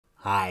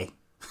Hi.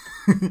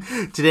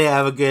 Today I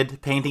have a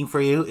good painting for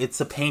you.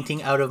 It's a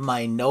painting out of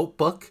my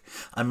notebook.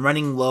 I'm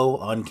running low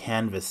on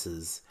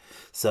canvases.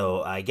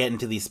 So I get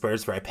into these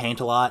spurts where I paint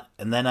a lot,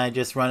 and then I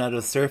just run out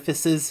of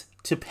surfaces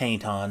to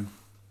paint on.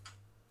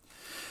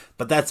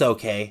 But that's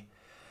okay.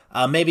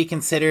 Maybe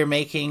consider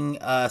making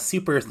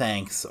super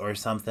thanks or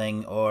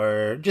something,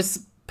 or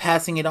just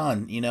passing it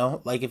on,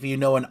 Like if you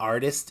know an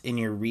artist in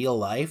your real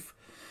life,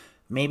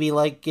 maybe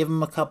like give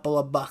them a couple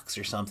of bucks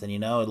or something,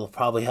 it'll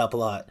probably help a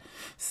lot.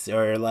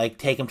 Or like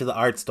take them to the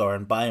art store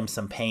and buy them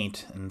some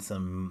paint and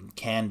some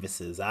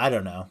canvases. I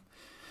don't know.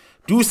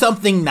 Do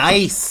something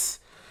nice.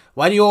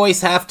 Why do you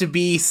always have to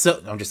be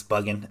so... I'm just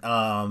bugging.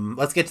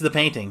 Let's get to the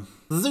painting.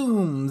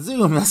 Zoom,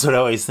 zoom. That's what I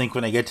always think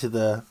when I get to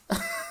the...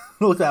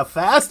 Look how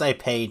fast I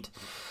paint.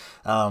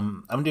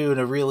 I'm doing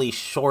a really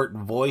short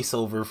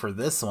voiceover for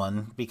this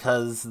one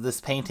because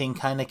this painting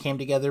kind of came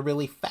together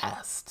really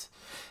fast.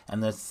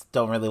 And this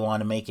don't really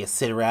want to make you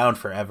sit around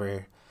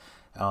forever.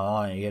 I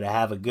want you to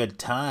have a good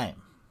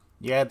time.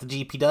 You're at the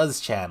GP Does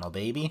channel,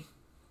 baby.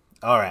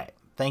 Alright,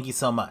 thank you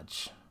so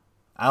much.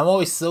 I'm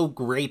always so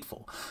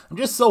grateful. I'm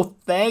just so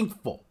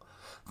thankful.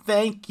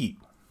 Thank you.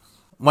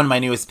 One of my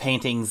newest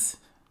paintings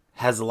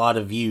has a lot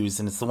of views,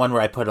 and it's the one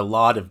where I put a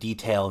lot of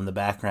detail in the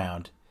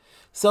background.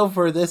 So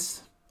for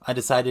this, I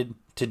decided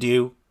to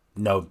do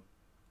no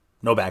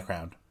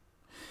background.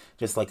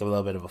 Just like a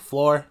little bit of a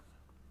floor.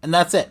 And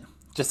that's it.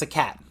 Just a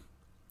cat.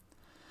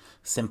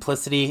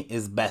 Simplicity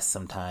is best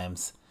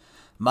sometimes.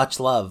 Much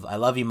love. I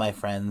love you, my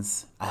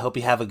friends. I hope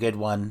you have a good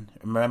one.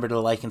 Remember to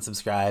like and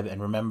subscribe,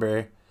 and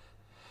remember,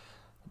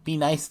 be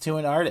nice to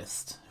an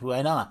artist.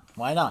 Why not?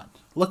 Why not?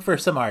 Look for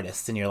some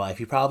artists in your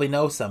life. You probably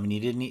know some, and you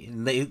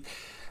didn't.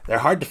 They're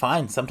hard to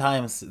find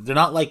sometimes. They're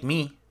not like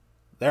me.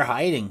 They're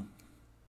hiding.